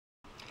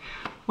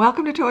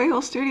Welcome to Toy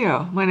Hill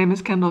Studio. My name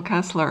is Kendall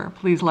Kessler.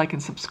 Please like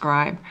and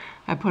subscribe.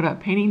 I put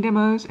up painting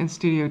demos and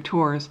studio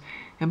tours,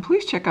 and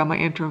please check out my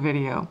intro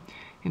video.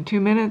 In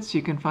 2 minutes,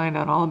 you can find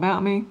out all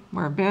about me,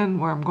 where I've been,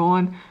 where I'm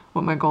going,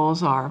 what my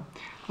goals are.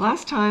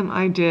 Last time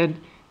I did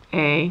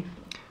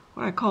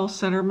what I call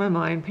center of my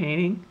mind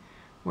painting,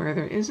 where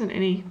there isn't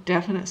any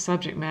definite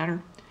subject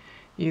matter.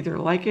 You either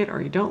like it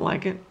or you don't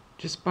like it,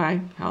 just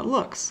by how it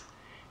looks.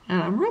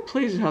 And I'm real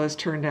pleased with how this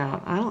turned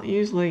out. I don't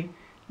usually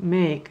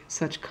make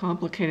such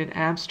complicated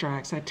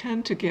abstracts. I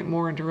tend to get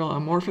more into real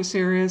amorphous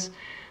areas,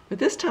 but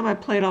this time I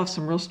played off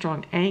some real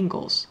strong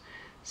angles.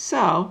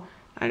 So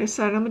I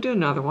decided I'm going to do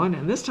another one,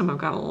 and this time I've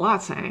got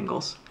lots of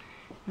angles.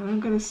 And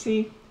I'm going to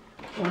see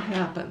what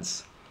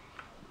happens.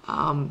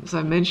 As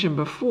I mentioned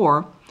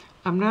before,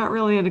 I'm not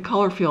really into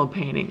color field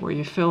painting, where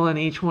you fill in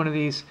each one of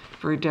these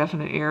very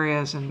definite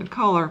areas in the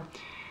color.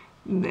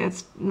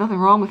 It's nothing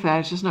wrong with that,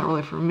 it's just not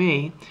really for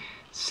me.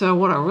 So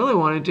what I really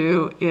want to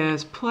do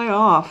is play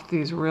off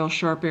these real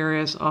sharp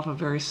areas off of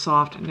very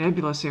soft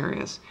nebulous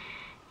areas.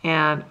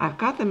 And I've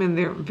got them in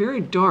there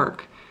very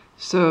dark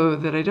so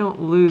that I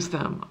don't lose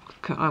them.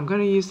 I'm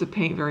going to use the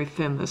paint very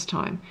thin this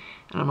time,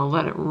 and I'm going to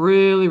let it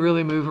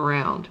really move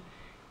around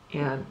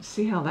and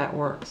see how that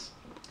works.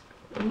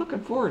 I'm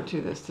looking forward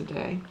to this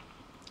today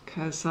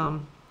because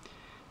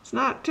it's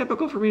not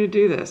typical for me to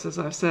do this. As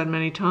I've said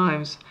many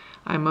times,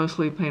 I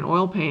mostly paint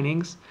oil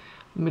paintings.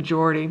 The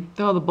majority,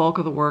 though the bulk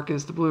of the work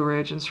is the Blue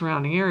Ridge and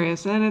surrounding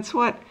areas, and it's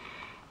what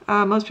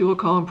most people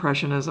call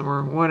Impressionism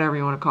or whatever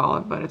you want to call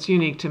it, but it's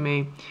unique to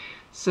me.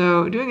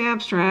 So doing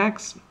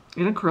abstracts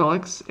in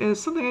acrylics is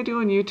something I do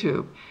on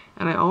YouTube,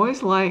 and I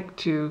always like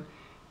to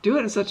do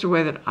it in such a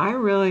way that I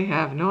really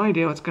have no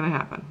idea what's going to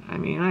happen. I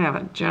mean, I have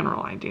a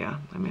general idea.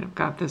 I mean, I've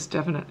got this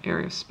definite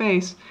area of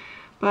space,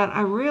 but I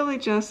really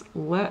just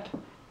let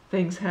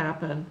things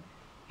happen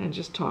and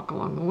just talk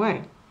along the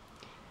way.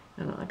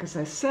 And like as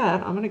I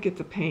said, I'm going to get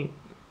the paint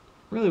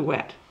really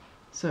wet.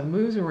 So it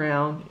moves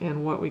around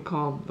in what we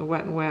call the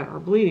wet and wet or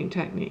bleeding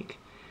technique.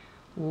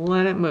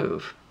 Let it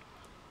move.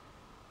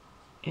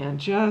 And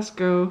just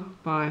go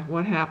by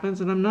what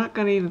happens. And I'm not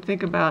going to even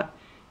think about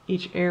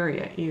each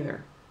area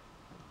either.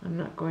 I'm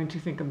not going to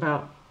think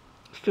about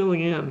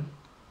filling in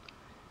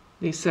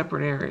these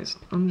separate areas.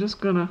 I'm just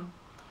going to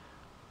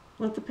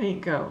let the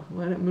paint go.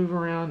 Let it move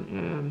around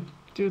and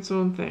do its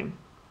own thing.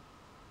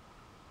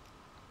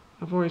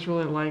 I've always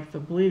really liked the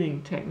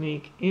bleeding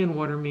technique in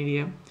water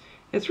media.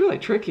 It's really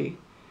tricky.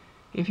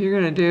 If you're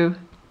going to do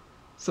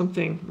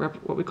something,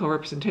 what we call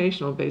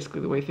representational,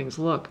 basically the way things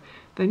look,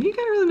 then you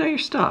got to really know your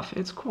stuff.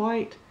 It's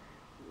quite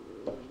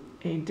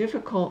a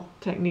difficult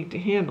technique to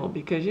handle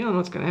because you don't know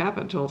what's going to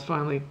happen until it's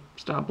finally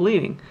stopped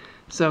bleeding.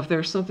 So if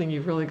there's something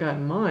you've really got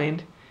in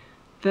mind,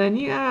 then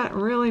you got to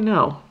really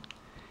know.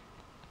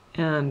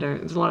 And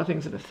there's a lot of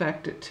things that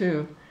affect it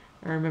too.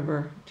 I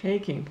remember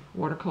taking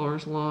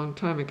watercolors a long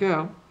time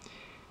ago.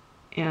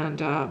 And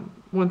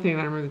one thing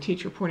that I remember the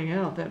teacher pointing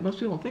out that most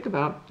people don't think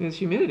about is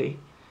humidity.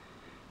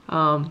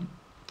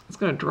 It's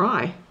going to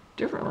dry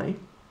differently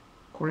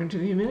according to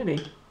the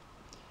humidity.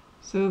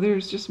 So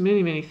there's just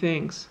many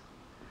things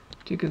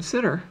to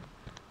consider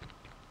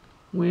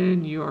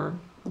when you're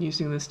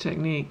using this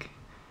technique.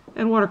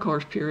 And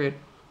watercolors, period.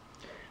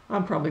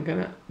 I'm probably going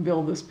to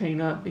build this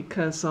paint up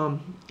because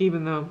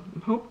even though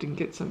I'm hoping to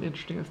get some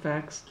interesting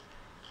effects,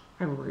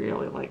 I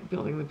really like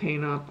building the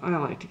paint up. I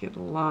like to get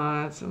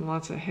lots and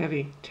lots of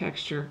heavy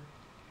texture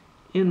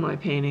in my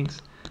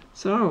paintings.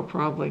 So I will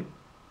probably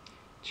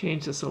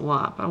change this a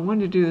lot. But I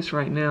wanted to do this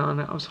right now, and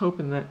I was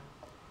hoping that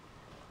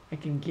I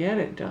can get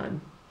it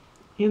done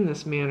in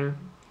this manner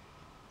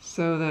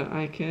so that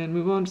I can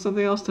move on to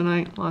something else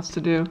tonight. Lots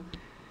to do.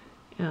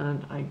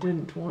 And I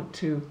didn't want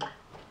to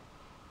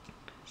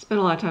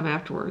spend a lot of time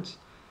afterwards.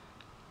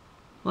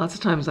 Lots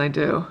of times I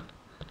do.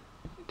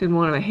 Didn't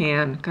want a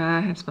hand. God, I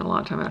had to spend a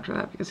lot of time after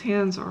that because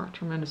hands are a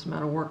tremendous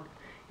amount of work.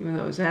 Even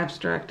though it was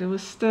abstract, it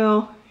was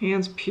still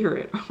hands,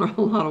 period, are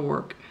a lot of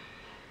work.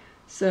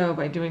 So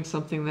by doing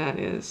something that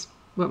is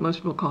what most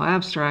people call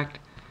abstract,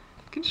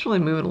 you can just really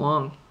move it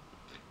along.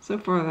 So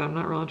far, I'm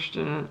not real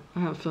interested in it.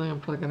 I have a feeling I'm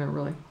probably going to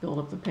really build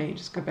up the paint,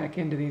 just go back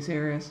into these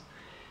areas.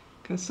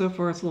 Because so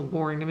far it's a little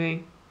boring to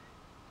me.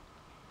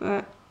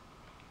 But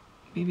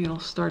maybe it'll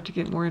start to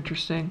get more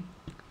interesting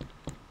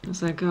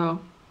as I go.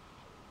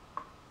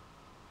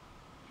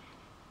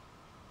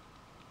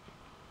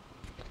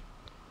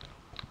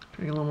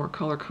 Trying to get a little more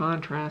color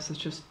contrast. It's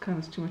just kind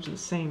of too much of the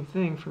same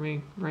thing for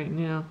me right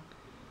now.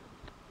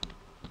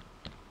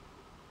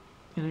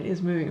 And it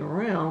is moving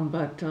around,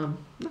 but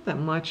not that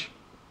much.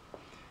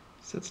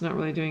 So it's not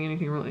really doing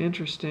anything really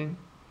interesting.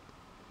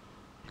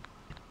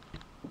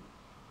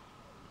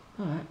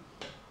 But I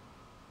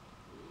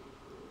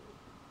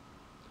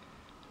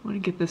want to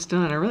get this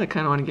done. I really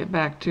kind of want to get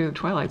back to the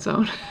Twilight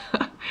Zone.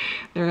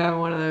 They're having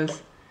one of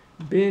those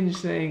binge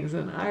things,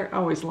 and I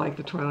always like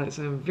the Twilight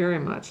Zone very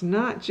much.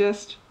 Not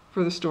just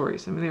for the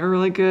stories. I mean, they're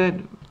really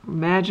good,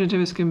 imaginative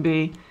as can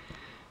be,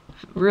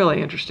 really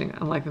interesting.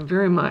 I like them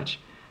very much.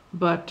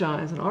 But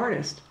as an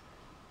artist,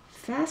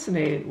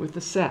 fascinated with the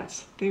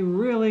sets. They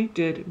really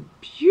did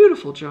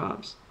beautiful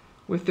jobs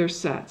with their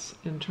sets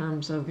in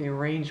terms of the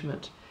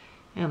arrangement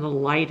and the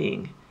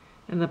lighting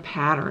and the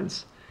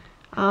patterns.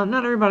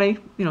 Not everybody,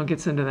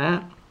 gets into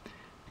that.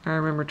 I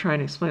remember trying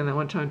to explain that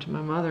one time to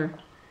my mother,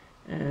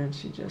 and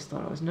she just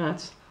thought it was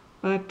nuts.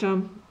 But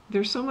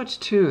there's so much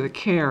to the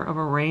care of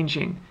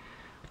arranging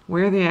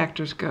where the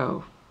actors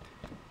go,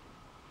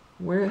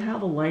 how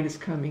the light is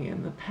coming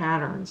in, the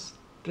patterns,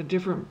 the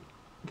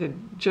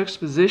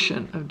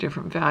juxtaposition of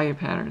different value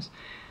patterns.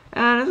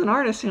 And as an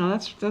artist,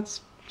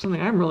 that's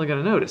something I'm really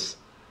going to notice.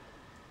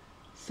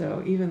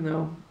 So even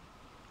though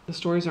the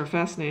stories are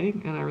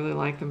fascinating and I really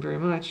like them very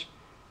much,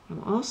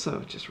 I'm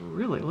also just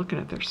really looking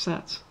at their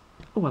sets.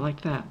 Oh, I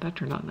like that. That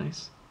turned out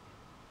nice.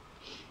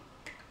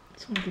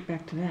 Just want to get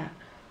back to that.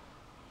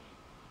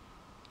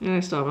 And I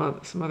still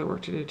have some other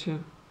work to do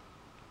too.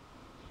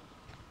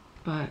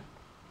 But,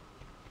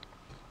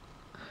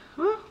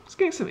 well, it's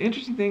getting some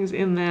interesting things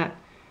in that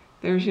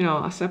there's,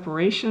 a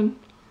separation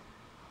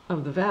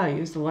of the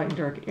values, the light and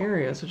dark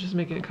areas, which is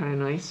making it kind of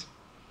nice.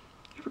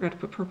 I forgot to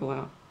put purple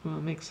out. Well,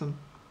 I'll make some.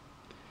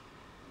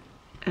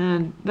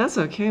 And that's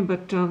okay,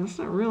 but it's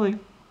not really.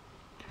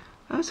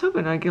 I was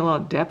hoping I'd get a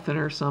lot of depth in it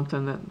or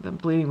something, that the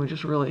bleeding would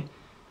just really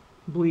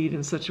bleed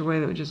in such a way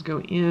that it would just go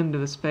into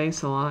the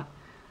space a lot.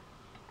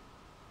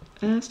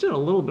 And it's doing a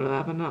little bit of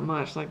that, but not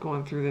much, like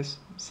going through this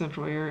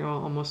central area,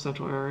 well, almost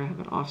central area, I have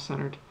it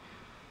off-centered.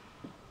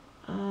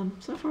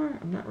 So far,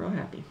 I'm not real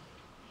happy.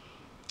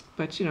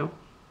 But, it's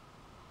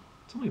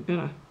only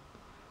been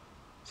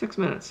 6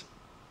 minutes.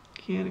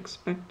 Can't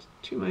expect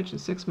too much in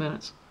 6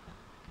 minutes.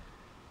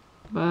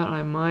 But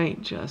I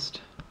might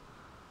just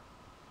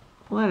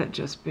let it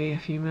just be a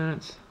few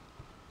minutes.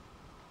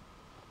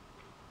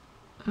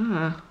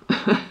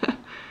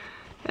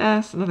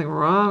 Yes, nothing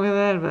wrong with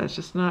it, but it's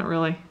just not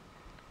really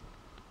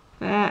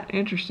that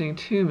interesting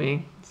to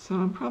me. So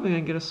I'm probably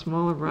going to get a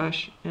smaller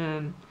brush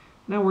and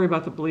not worry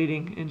about the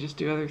bleeding and just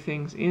do other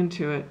things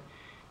into it.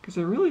 Because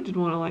I really did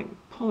want to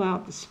pull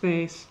out the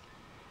space.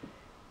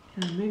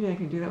 And maybe I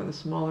can do that with a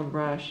smaller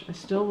brush. I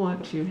still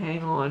want to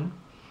hang on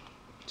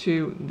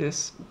to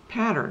this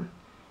pattern,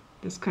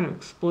 this kind of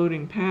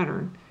exploding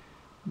pattern.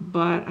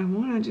 But I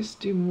want to just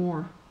do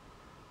more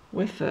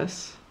with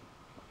this.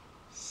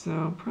 So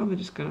I'm probably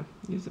just going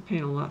to use the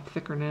paint a lot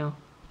thicker now.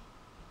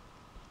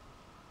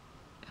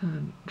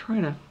 And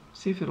try to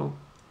see if it'll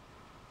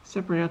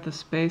separate out the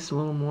space a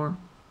little more.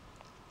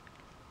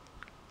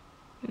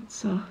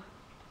 It's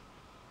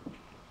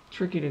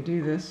tricky to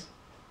do this.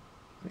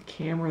 The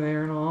camera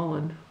there and all,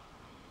 and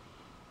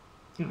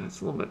it's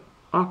a little bit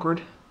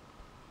awkward.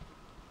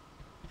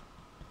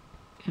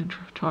 And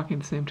talking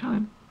at the same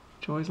time,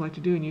 which I always like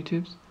to do in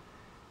YouTubes.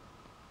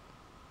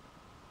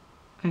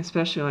 I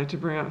especially like to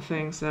bring out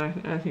things that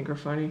I think are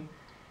funny,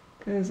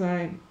 because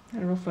I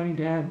had a real funny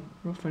dad,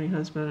 real funny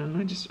husband, and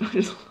I just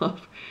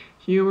love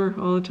humor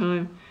all the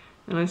time.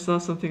 And I saw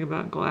something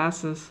about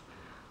glasses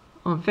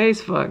on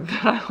Facebook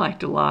that I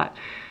liked a lot.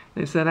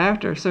 They said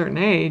after a certain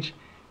age,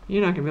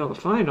 you're not going to be able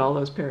to find all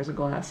those pairs of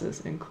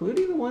glasses,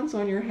 including the ones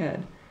on your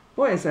head.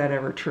 Boy, is that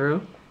ever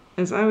true.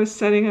 As I was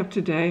setting up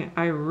today,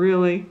 I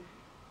really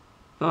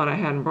thought I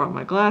hadn't brought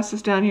my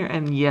glasses down here,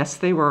 and yes,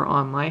 they were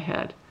on my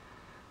head.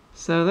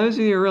 So those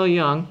of you who are really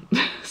young,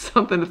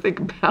 something to think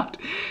about.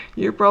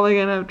 You're probably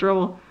going to have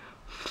trouble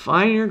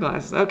finding your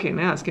glasses. Okay,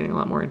 now it's getting a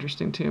lot more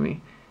interesting to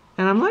me.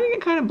 And I'm letting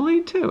it kind of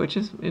bleed too, which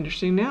is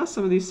interesting. Now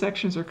some of these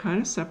sections are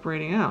kind of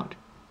separating out.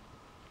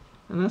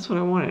 And that's what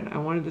I wanted. I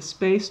wanted the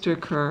space to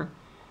occur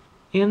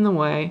in the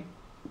way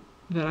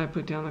that I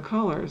put down the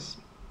colors.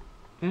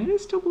 And it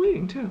is still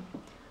bleeding too.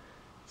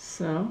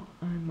 So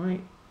I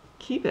might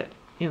keep it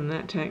in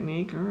that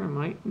technique, or I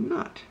might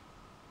not.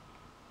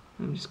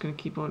 I'm just going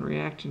to keep on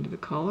reacting to the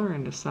color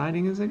and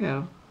deciding as I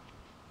go.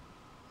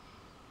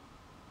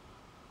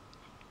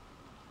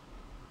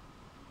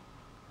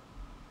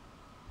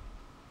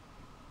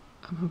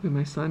 I'm hoping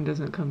my son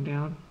doesn't come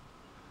down,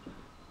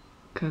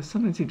 because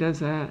sometimes he does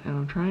that and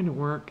I'm trying to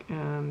work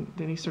and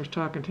then he starts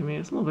talking to me.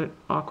 It's a little bit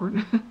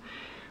awkward.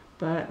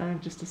 But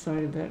I've just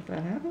decided that if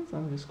that happens,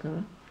 I'm just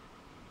going to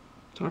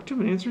talk to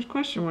him and answer his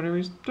question, whatever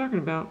he's talking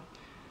about.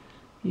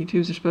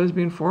 YouTubes are supposed to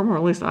be informal, or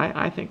at least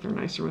I think they're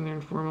nicer when they're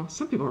informal.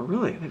 Some people are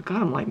really, they've got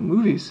them like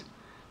movies.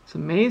 It's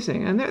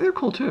amazing, and they're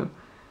cool too.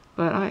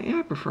 But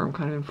I prefer them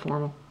kind of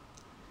informal.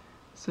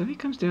 So if he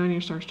comes down here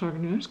and starts talking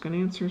to me, I'm just going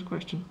to answer his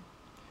question.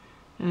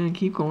 And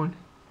keep going.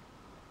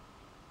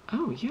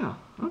 Oh yeah,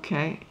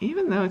 okay.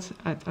 Even though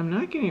I'm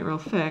not getting it real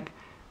thick,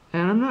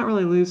 and I'm not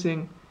really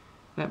losing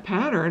that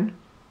pattern,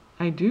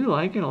 I do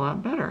like it a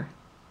lot better.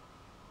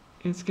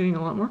 It's getting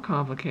a lot more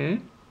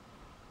complicated.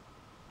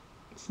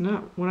 It's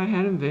not what I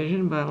had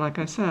envisioned, but like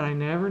I said, I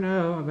never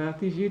know about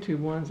these YouTube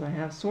ones. I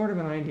have sort of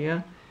an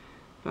idea,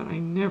 but I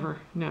never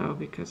know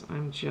because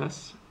I'm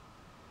just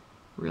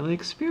really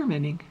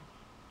experimenting.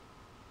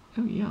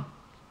 Oh yeah.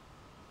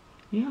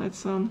 Yeah,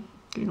 it's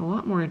getting a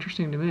lot more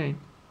interesting to me.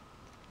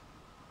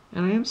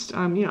 And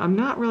I'm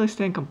not really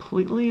staying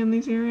completely in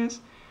these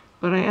areas,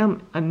 but I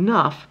am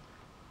enough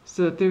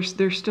so that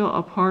they're still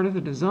a part of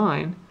the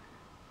design,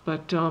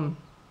 but not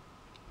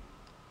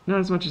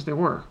as much as they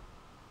were.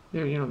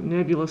 They're, you know,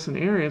 nebulous in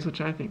areas, which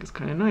I think is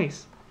kind of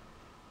nice,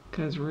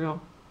 because real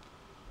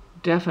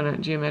definite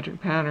geometric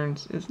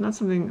patterns is not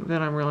something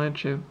that I'm real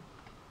into.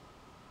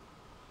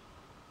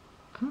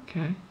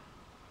 Okay.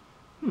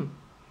 I'm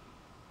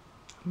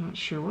not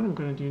sure what I'm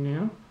going to do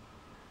now.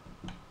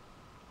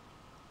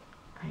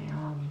 I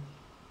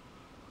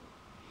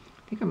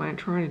think I might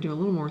try to do a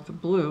little more with the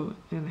blue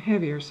and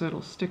heavier so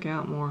it'll stick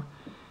out more,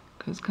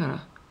 because it's kind of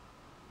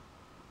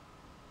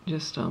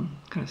just kind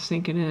of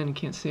sinking in. You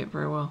can't see it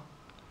very well.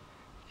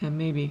 And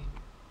maybe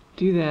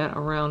do that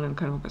around in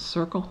kind of like a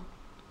circle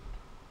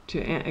to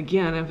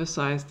again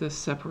emphasize this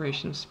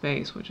separation of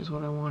space, which is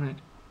what I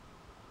wanted.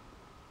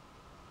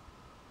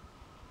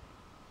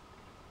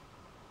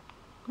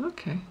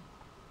 Okay.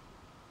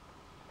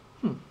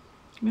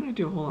 I'm going to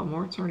do a whole lot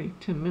more. It's already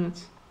 10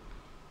 minutes.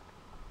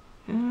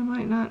 And I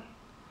might not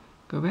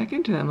go back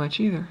into that much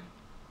either.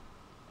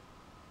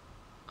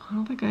 I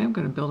don't think I am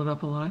going to build it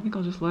up a lot. I think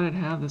I'll just let it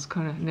have this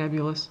kind of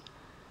nebulous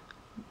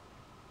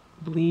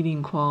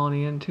bleeding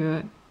quality into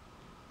it,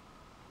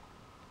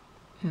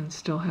 and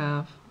still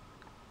have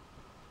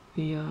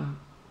the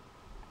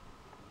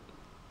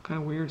kind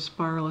of weird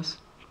spiral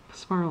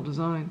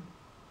design.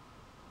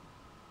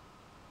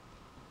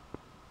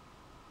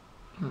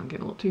 I'm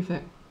getting a little too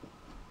thick.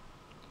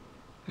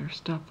 Better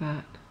stop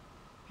that.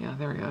 Yeah,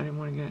 there we go. I didn't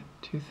want to get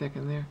too thick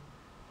in there.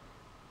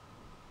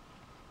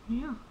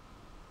 Yeah,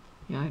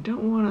 I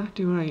don't want to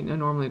do what I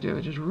normally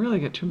do. Just really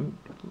get to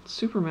a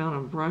super amount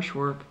of brush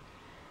work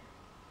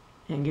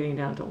and getting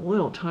down to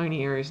little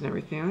tiny areas and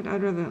everything.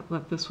 I'd rather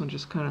let this one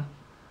just kind of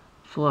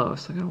flow.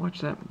 So I gotta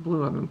watch that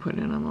blue I've been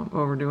putting in. I'm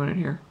overdoing it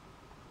here.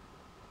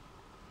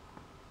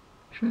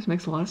 Sure, this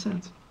makes a lot of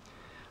sense.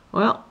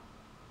 Well,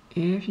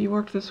 if you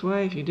worked this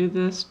way, if you did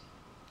this,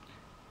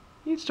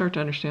 you'd start to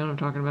understand what I'm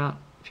talking about,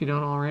 if you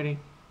don't already.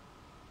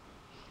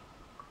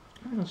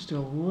 I'll just do a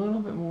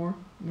little bit more,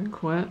 then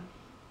quit.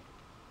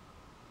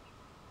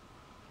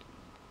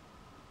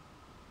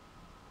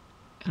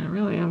 And I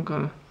really am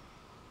gonna,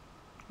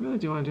 really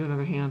do want to do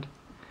another hand,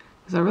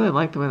 because I really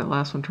like the way that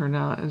last one turned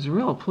out. I was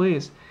real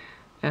pleased,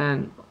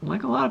 and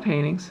like a lot of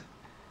paintings,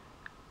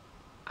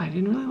 I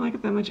didn't really like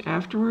it that much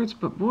afterwards,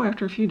 but boy,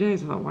 after a few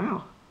days I thought,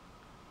 wow,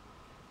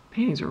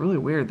 paintings are really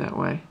weird that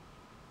way.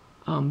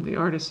 The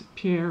artist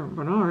Pierre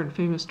Bernard,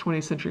 famous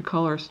 20th century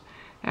colorist,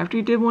 after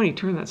he did one, he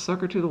turned that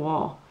sucker to the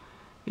wall,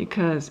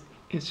 because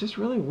it's just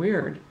really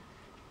weird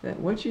that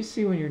what you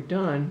see when you're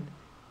done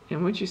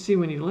and what you see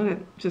when you let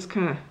it just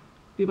kind of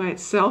be by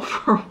itself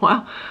for a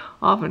while,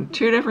 often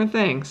two different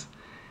things.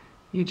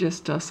 You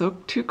just so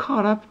too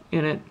caught up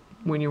in it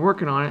when you're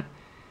working on it,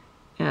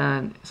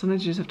 and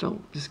sometimes you just have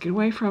to just get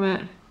away from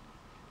it,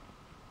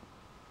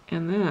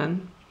 and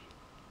then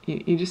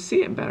you just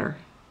see it better.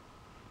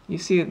 You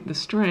see the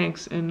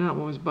strengths and not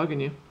what was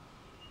bugging you,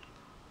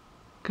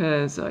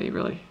 because you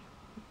really,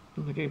 I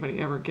don't think anybody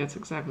ever gets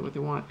exactly what they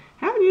want.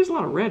 I haven't used a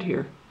lot of red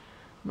here.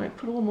 Might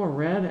put a little more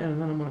red, and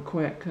then I'm going to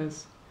quit,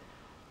 because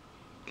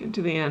getting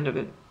to the end of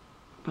it.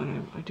 But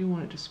I do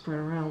want it to spread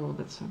around a little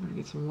bit, so I'm going to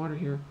get some water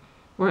here.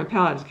 Or my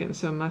palette is getting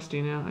so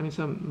musty now. I mean,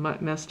 so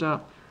messed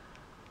up.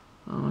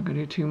 I'm not going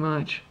to do too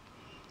much.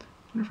 I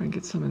wonder if I can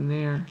get some in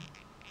there.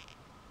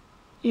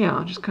 Yeah,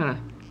 I'll just kind of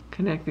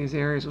connect these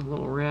areas with a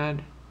little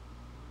red.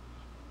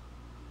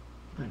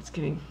 But it's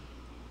getting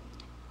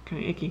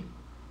kind of icky.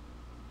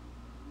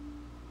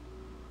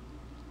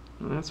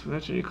 Well, that's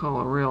what you call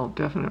a real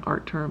definite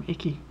art term,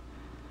 icky.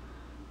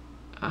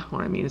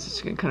 What I mean is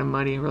it's getting kind of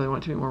muddy. I really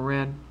want it to be more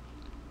red.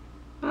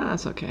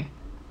 That's okay.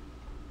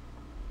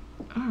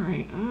 All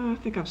right, I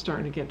think I'm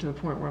starting to get to a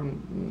point where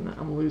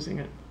I'm losing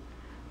it.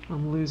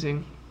 I'm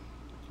losing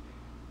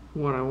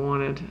what I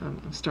wanted.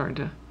 I'm starting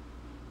to,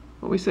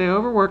 what we say,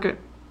 overwork it.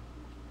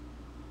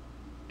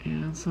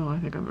 And so I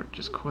think I'm going to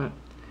just quit.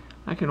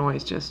 I can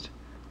always just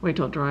wait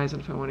till it dries,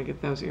 and if I want to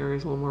get those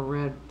areas a little more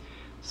red.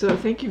 So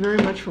thank you very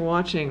much for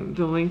watching.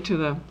 The link to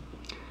the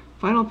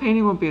final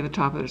painting will be at the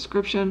top of the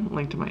description,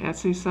 link to my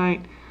Etsy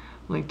site,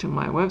 link to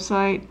my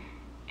website,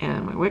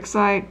 and my Wix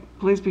site.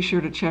 Please be sure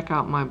to check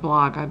out my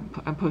blog.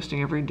 I'm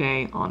posting every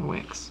day on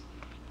Wix.